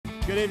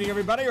Good evening,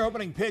 everybody. Our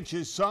opening pitch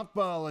is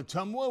softball.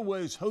 Ottumwa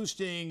was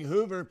hosting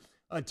Hoover.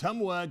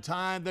 Ottumwa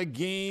tied the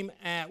game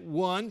at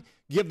 1.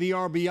 Give the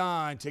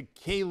RBI to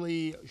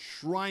Kaylee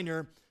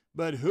Schreiner,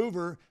 but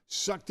Hoover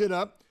sucked it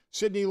up.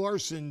 Sydney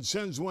Larson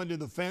sends one to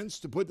the fence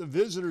to put the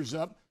visitors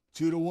up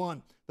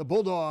 2-1. The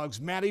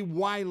Bulldogs, Maddie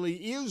Wiley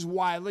is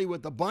Wiley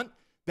with the bunt.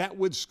 That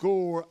would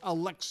score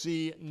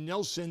Alexi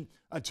Nelson.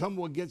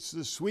 Ottumwa gets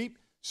the sweep,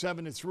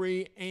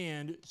 7-3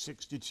 and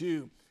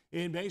 6-2.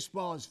 In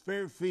baseball, it's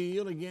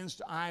Fairfield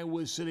against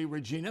Iowa City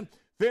Regina.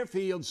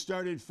 Fairfield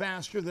started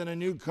faster than a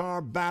new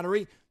car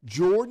battery.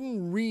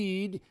 Jordan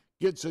Reed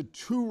gets a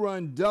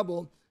 2-run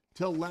double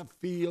to left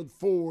field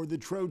for the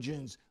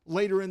Trojans.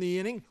 Later in the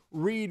inning,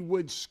 Reed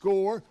would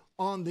score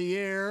on the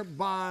air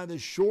by the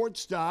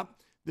shortstop.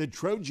 The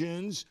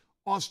Trojans,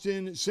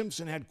 Austin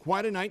Simpson, had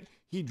quite a night.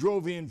 He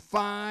drove in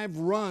 5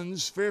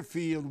 runs.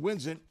 Fairfield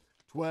wins it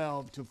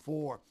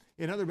 12-4.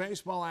 In other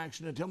baseball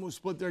action, Ottumwa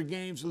split their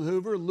games with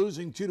Hoover,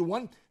 losing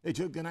 2-1. They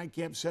took the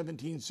nightcap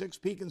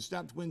 17-6. Pekin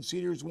stopped Twin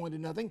Cedars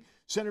 1-0.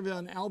 Centerville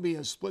and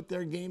Albia split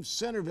their games.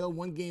 Centerville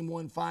won game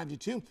 1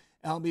 5-2.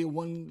 Albia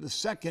won the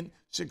second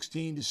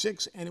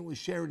 16-6, and it was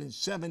Sheridan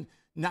 7,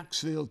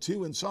 Knoxville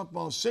 2. In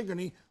softball,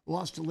 Sigourney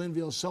lost to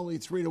Linville Sully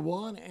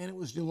 3-1, and it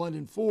was New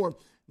London 4,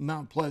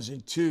 Mount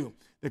Pleasant 2.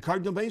 The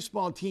Cardinal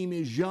baseball team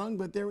is young,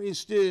 but there is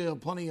still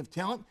plenty of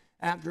talent.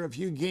 After a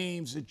few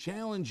games, the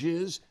challenge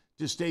is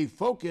to stay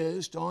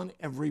focused on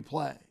every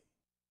play.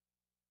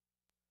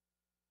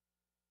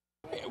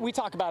 We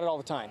talk about it all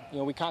the time.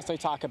 We constantly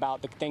talk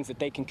about the things that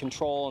they can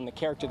control and the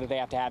character that they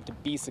have to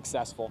be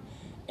successful.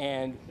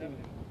 And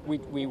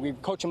we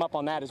coach them up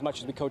on that as much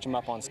as we coach them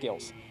up on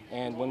skills.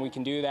 And when we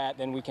can do that,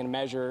 then we can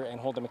measure and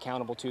hold them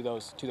accountable to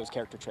those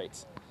character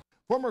traits.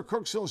 Former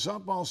Crooksville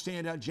softball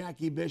standout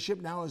Jackie Bishop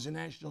now has a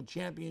national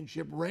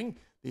championship ring.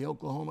 The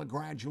Oklahoma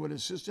graduate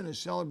assistant is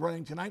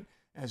celebrating tonight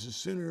as the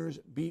Sooners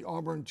beat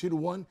Auburn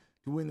 2-1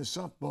 to win the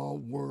Softball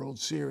World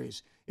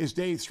Series. It's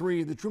day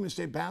 3 of the Truman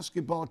State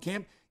basketball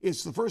camp.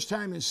 It's the first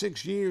time in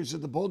 6 years that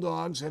the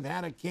Bulldogs have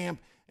had a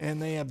camp,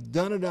 and they have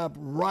done it up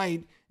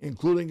right,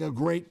 including a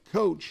great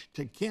coach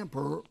to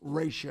camper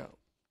ratio.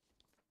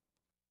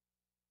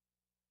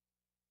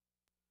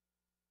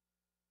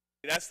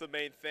 That's the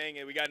main thing,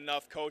 and we got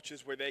enough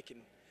coaches where they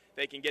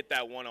can get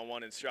that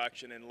one-on-one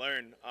instruction and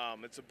learn.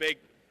 It's a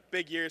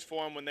big years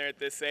for them when they're at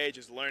this age,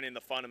 is learning the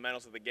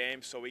fundamentals of the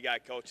game, so we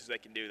got coaches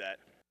that can do that.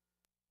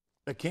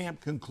 The camp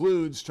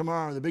concludes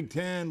tomorrow. The Big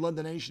Ten led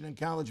the nation in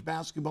college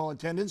basketball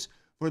attendance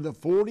for the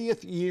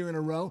 40th year in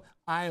a row.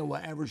 Iowa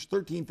averaged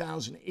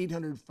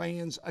 13,800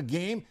 fans a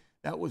game.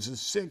 That was the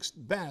 6th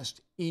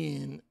best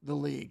in the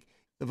league.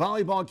 The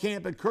volleyball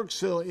camp at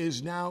Kirksville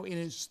is now in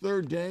its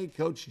 3rd day.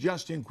 Coach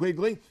Justin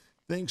Quigley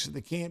thinks that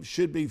the camp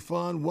should be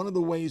fun. One of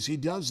the ways he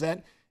does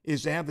that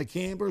is to have the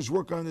campers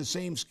work on the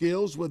same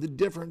skills with the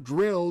different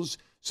drills,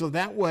 so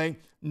that way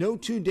no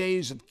 2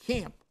 days of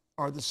camp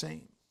are the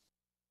same.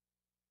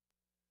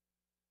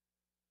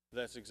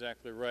 That's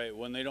exactly right.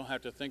 When they don't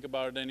have to think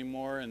about it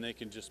anymore and they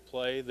can just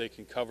play, they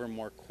can cover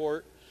more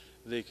court,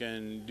 they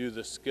can do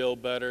the skill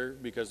better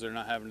because they're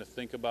not having to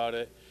think about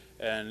it,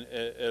 and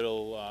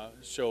it'll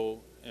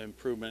show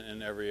improvement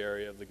in every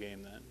area of the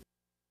game then.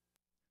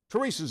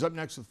 Teresa's up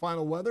next with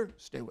final weather.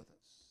 Stay with us.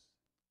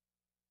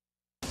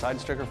 Side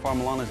Stricker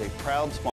Farm Lawn is a proud sponsor